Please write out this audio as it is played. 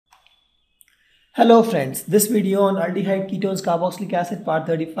Hello friends, this video on aldehyde ketones carboxylic acid part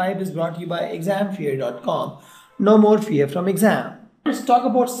 35 is brought to you by examfear.com. No more fear from exam. Let's talk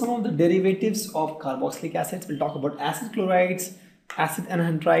about some of the derivatives of carboxylic acids. We'll talk about acid chlorides, acid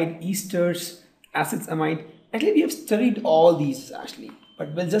anhydride, esters, acids amide. Actually, we have studied all these actually,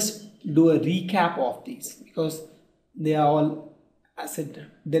 but we'll just do a recap of these because they are all acid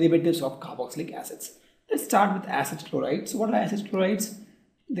derivatives of carboxylic acids. Let's start with acid chloride. So what are acid chlorides?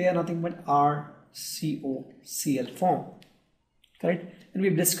 They are nothing but RCOCl form, correct? And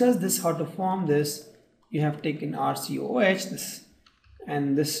we've discussed this, how to form this. You have taken RCOH, this,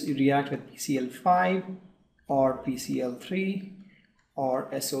 and this you react with PCl5 or PCl3 or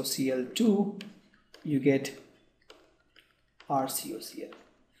SOCl2, you get RCOCl.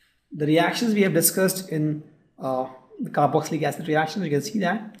 The reactions we have discussed in the carboxylic acid reactions, you can see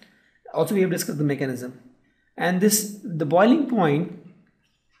that. Also, we have discussed the mechanism, and the boiling point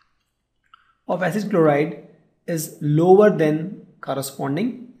of acid chloride is lower than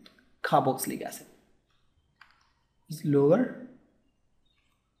corresponding carboxylic acid. It's lower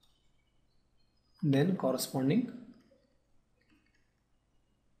than corresponding .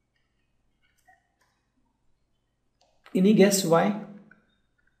 Any guess why?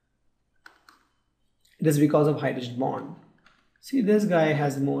 It is because of hydrogen bond. See, this guy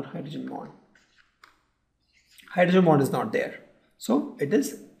has more hydrogen bond. Hydrogen bond is not there, so it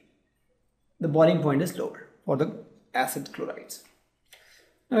is, the boiling point is lower for the acid chlorides.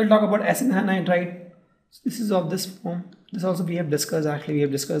 Now we'll talk about acid anhydride. So this is of this form. This also we have discussed, actually we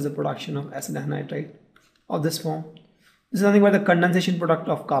have discussed the production of acid anhydride of this form. This is nothing but the condensation product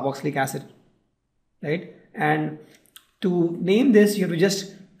of carboxylic acid, right? And to name this, you have to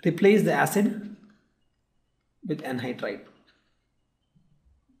just replace the acid with anhydride.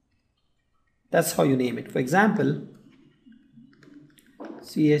 That's how you name it. For example,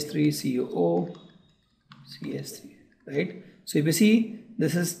 CH3COO, CH3, right? So if you see,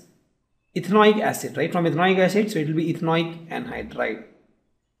 this is ethanoic acid, right? From ethanoic acid, so it will be ethanoic anhydride.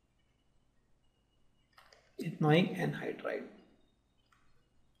 Ethanoic anhydride.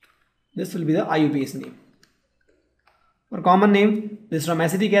 This will be the IUPAC name. For common name, this is from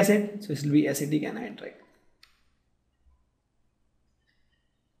acetic acid, so this will be acetic anhydride.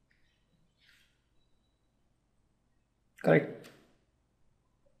 Correct.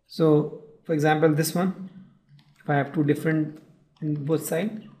 So, for example, this one, if I have two different in both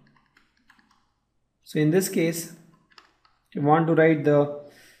sides, so in this case, if you want to write the,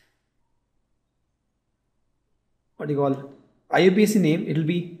 what do you call, IUPAC name, it will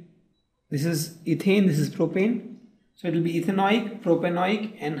be, this is ethane, this is propane, so it will be ethanoic,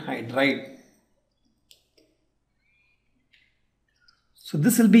 propanoic anhydride. So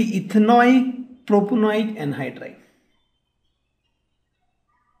this will be ethanoic, propanoic anhydride.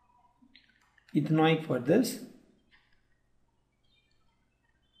 Ethanoic for this,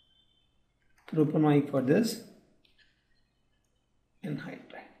 propanoic for this,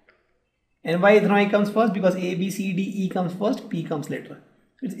 anhydride. And why ethanoic comes first? Because A, B, C, D, E comes first, P comes later.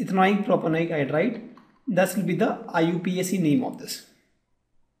 It's ethanoic propanoic anhydride. That will be the IUPAC name of this,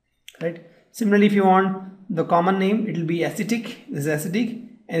 right? Similarly, if you want the common name, it will be acetic. This is acetic,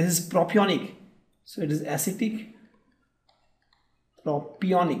 and this is propionic. So it is acetic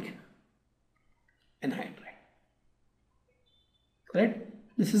propionic anhydride, correct?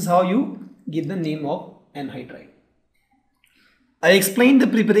 This is how you give the name of anhydride. I explained the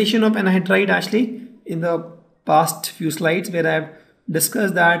preparation of anhydride actually in the past few slides, where I have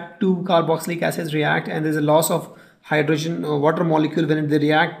discussed that two carboxylic acids react and there is a loss of hydrogen or water molecule when they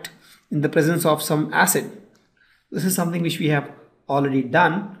react in the presence of some acid. This is something which we have already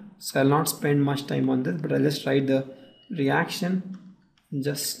done, so I'll not spend much time on this, but I'll just write the reaction,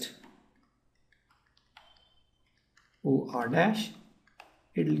 just OR dash,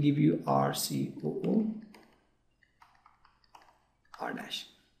 it will give you RCOO R dash.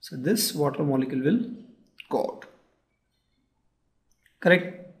 So this water molecule will go out,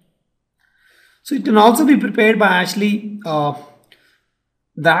 correct? So it can also be prepared by actually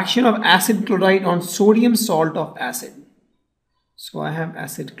the action of acid chloride on sodium salt of acid. So I have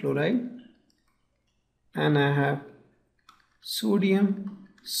acid chloride and I have sodium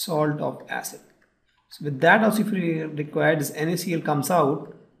salt of acid. So with that also, if you require, this NaCl comes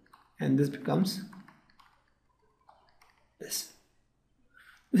out and this becomes this.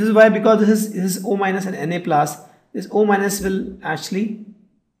 This is why, because this is O minus and Na plus, this O minus will actually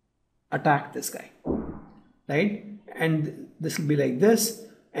attack this guy, right? And this will be like this,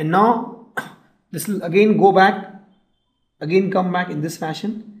 and now this will again go back, again come back in this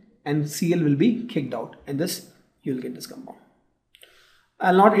fashion, and Cl will be kicked out, and this you will get this compound.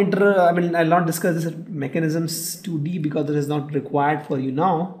 I'll not discuss this mechanisms too deep because it is not required for you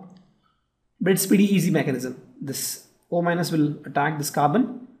now. But it's pretty easy mechanism. This O minus will attack this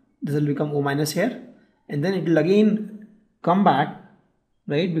carbon. This will become O minus here, and then it will again come back,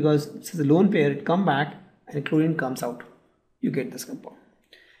 right? Because this is a lone pair. It come back, and chlorine comes out. You get this compound.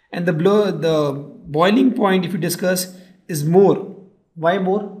 And the boiling point, if you discuss, is more. Why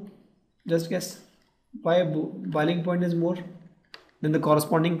more? Just guess. Why boiling point is more than the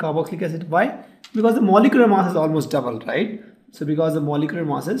corresponding carboxylic acid? Why? Because the molecular mass is almost double, right? So because the molecular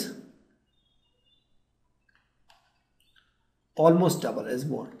mass is almost double, is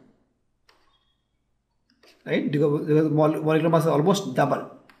more, right? Because the molecular mass is almost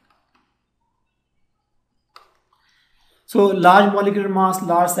double. So large molecular mass,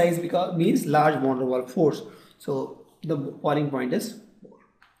 large size means large van der Waals force. So the boiling point is more.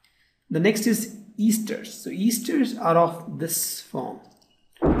 The next is esters. So esters are of this form,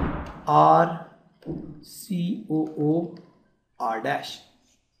 RCOOR dash,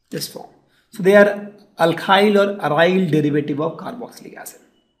 this form. So they are alkyl or aryl derivative of carboxylic acid.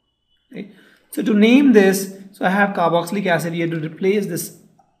 Right? So to name this, so I have carboxylic acid here. To replace this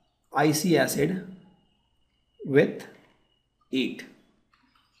IC acid with 8.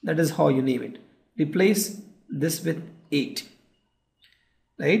 That is how you name it. Replace this with 8.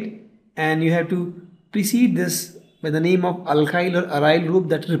 Right? And you have to precede this by the name of alkyl or aryl group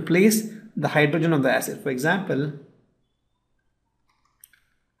that replace the hydrogen of the acid. For example,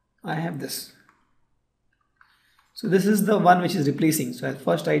 I have this. So this is the one which is replacing. So I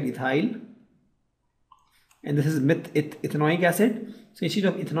first write ethyl, and this is ethanoic acid. So instead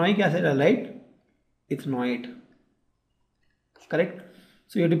of ethanoic acid, I write ethanoate. Correct?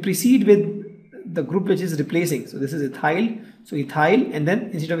 So you have to precede with the group which is replacing. So this is ethyl. So ethyl, and then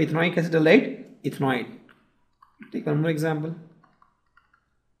instead of ethanoic acid, I write ethanoate. Take one more example.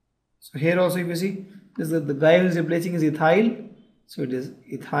 So here also, if you see, this is the guy who is replacing is ethyl. So it is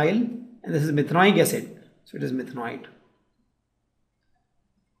ethyl, and this is methanoic acid. So it is methanoate.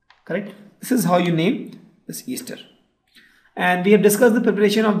 Correct? This is how you name this ester. And we have discussed the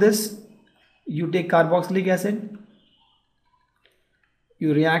preparation of this. You take carboxylic acid,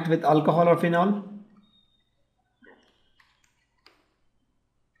 you react with alcohol or phenol.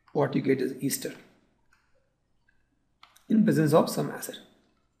 What you get is ester in presence of some acid.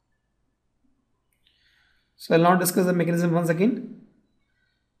 So I will now discuss the mechanism once again.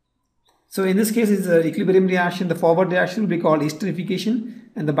 So in this case, it's an equilibrium reaction. The forward reaction will be called esterification,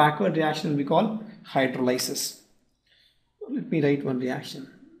 and the backward reaction will be called hydrolysis. Let me write one reaction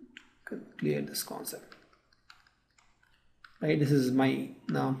to clear this concept. Right, this is my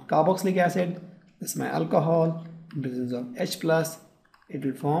now carboxylic acid. This is my alcohol. In presence of H plus, it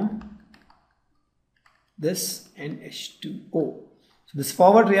will form this and H2O. So this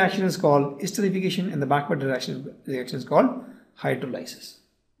forward reaction is called esterification, and the backward reaction is called hydrolysis.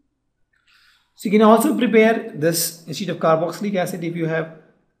 So you can also prepare this instead of carboxylic acid. If you have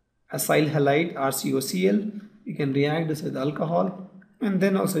acyl halide RCOCl, you can react this with alcohol, and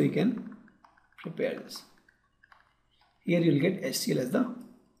then also you can prepare this. Here you will get HCl as the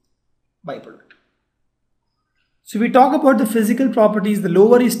byproduct. So we talk about the physical properties. The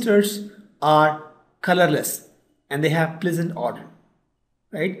lower esters are colorless and they have pleasant odor,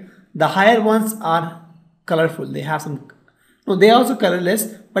 right? The higher ones are colorful. They have some, no, they are also colorless,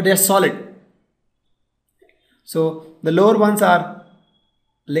 but they are solid. So the lower ones are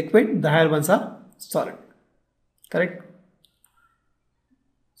liquid, the higher ones are solid. Correct?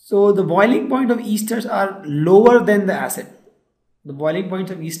 So the boiling point of esters are lower than the acid. The boiling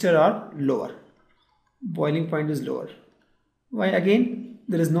points of ester are lower. Boiling point is lower. Why? Again,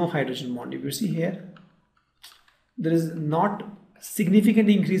 there is no hydrogen bond. If you see here, there is not significant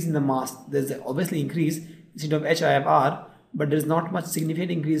increase in the mass. There is obviously increase. Instead of H I have R, but there is not much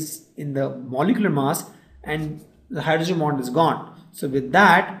significant increase in the molecular mass, and the hydrogen bond is gone. So with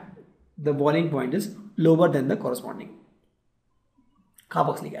that, the boiling point is lower than the corresponding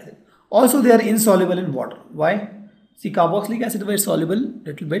carboxylic acid. Also, they are insoluble in water. Why? See, carboxylic acid were soluble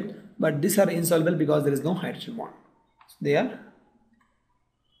little bit, but these are insoluble because there is no hydrogen bond. So they are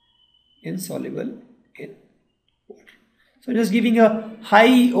insoluble in water. So just giving a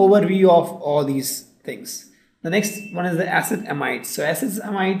high overview of all these things. The next one is the acid amides. So acid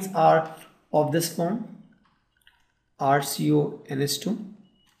amides are of this form, RCONH2,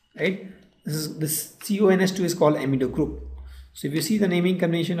 right? This CONH2 is called amido group. So if you see the naming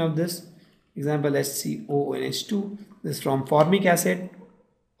convention of this, example SCONH2, this is from formic acid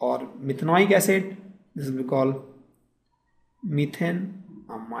or methanoic acid. This will be called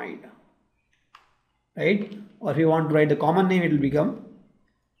methanamide, right? Or if you want to write the common name, it will become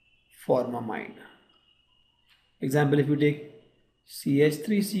form amide. Example, if you take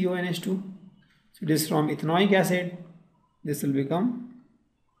CH3CONH2, so it is from ethanoic acid, this will become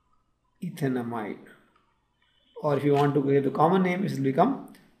ethanamide. Or if you want to give the common name, it will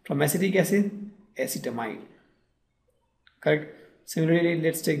become from acetic acid, acetamide. Correct? Similarly,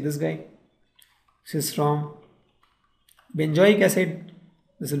 let's take this guy. This is from benzoic acid,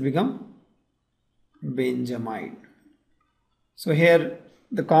 this will become benzamide. So here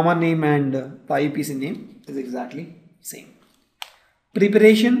the common name and the IUPAC name is exactly same.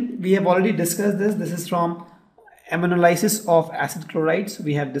 Preparation, we have already discussed this. This is from aminolysis of acid chlorides.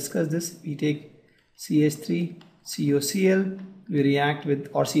 We have discussed this. We take CH3COCl, we react with,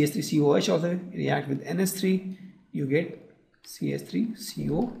 or CH3COH also, react with NH3, you get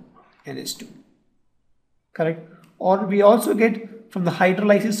CH3CONH2. Correct? Or we also get from the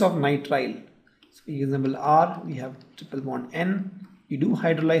hydrolysis of nitrile. So example R, we have triple bond N, you do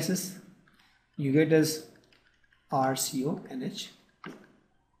hydrolysis, you get as RCONH2.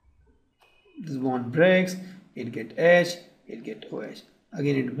 This bond breaks, it get H, it get OH.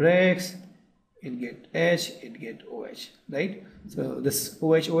 Again it breaks, it get H, it get OH, right? So this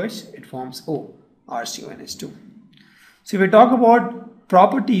OH, it forms O, RCONH2. So if we talk about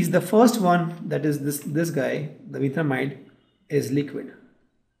properties, the first one, that is this guy, the ethanamide, is liquid.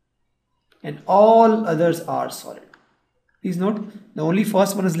 And all others are solid. Please note, the only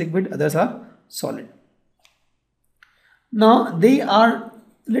first one is liquid, others are solid. Now they are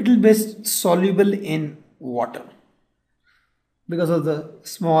little bit soluble in water because of the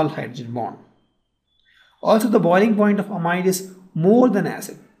small hydrogen bond. Also the boiling point of amide is more than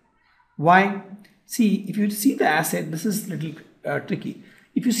acid. Why? See, if you see the acid, this is little tricky.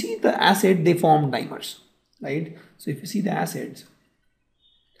 If you see the acid, they form dimers, right? So if you see the acids,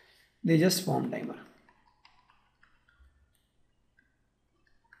 they just form dimer.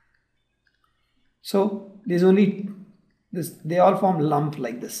 So there's only this, they all form lump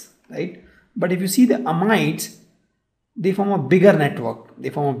like this, right? But if you see the amides, they form a bigger network. They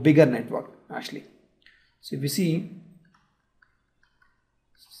form a bigger network actually. So if you see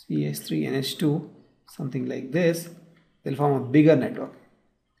CH3NH2, something like this, they'll form a bigger network.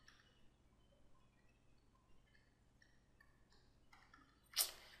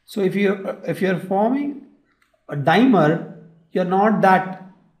 So if you're forming a dimer, you're not that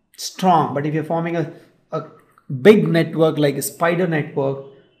strong. But if you're forming a big network like a spider network,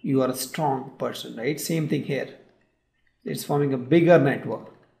 you are a strong person, right? Same thing here. It's forming a bigger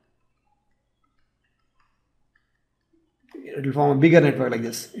network. It will form a bigger network like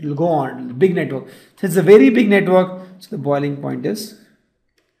this. It will go on, big network. So it's a very big network. So the boiling point is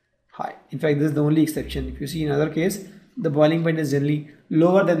high. In fact, this is the only exception. If you see in other case, the boiling point is generally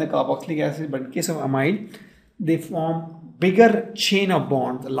lower than the carboxylic acid. But in case of amide, they form bigger chain of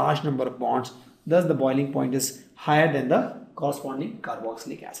bonds, a large number of bonds. Thus, the boiling point is higher than the corresponding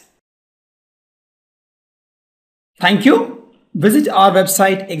carboxylic acid. Thank you. Visit our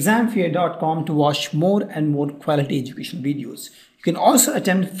website examfear.com to watch more and more quality educational videos. You can also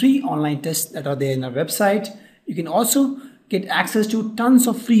attempt free online tests that are there in our website. You can also get access to tons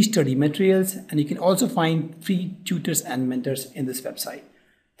of free study materials, and you can also find free tutors and mentors in this website.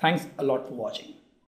 Thanks a lot for watching.